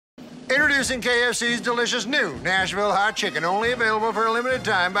Introducing KFC's delicious new Nashville Hot Chicken, only available for a limited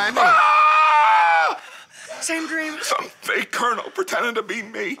time by me. Ah! Same dream. Some fake colonel pretending to be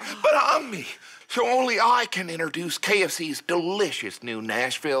me, but I'm me. So only I can introduce KFC's delicious new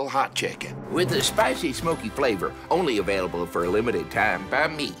Nashville Hot Chicken. With a spicy, smoky flavor, only available for a limited time by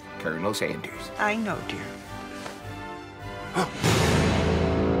me, Colonel Sanders. I know, dear.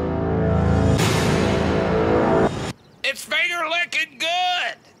 It's finger-licking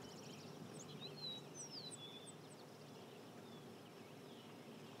good!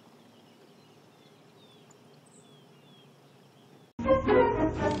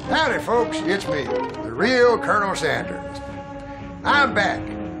 Howdy, folks. It's me, the real Colonel Sanders. I'm back.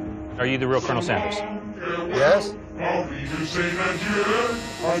 Are you the real Colonel Sanders? Yes? I'll be the same as you.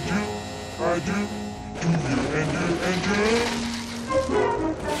 I do you and you.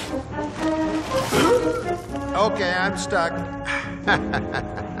 Okay, I'm stuck.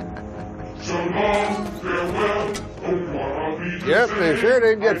 So long, farewell. Oh, I'll be the Yep, same. they sure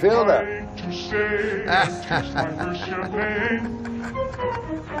did get filled up. To say, here's my first champagne.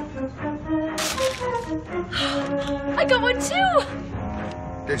 I got one too!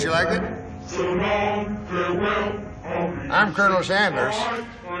 Did you like it? So long, farewell. I'm Colonel Sanders.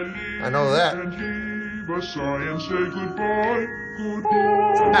 I know that. And leave a sigh and say goodbye,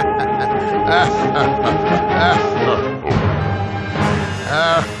 goodbye.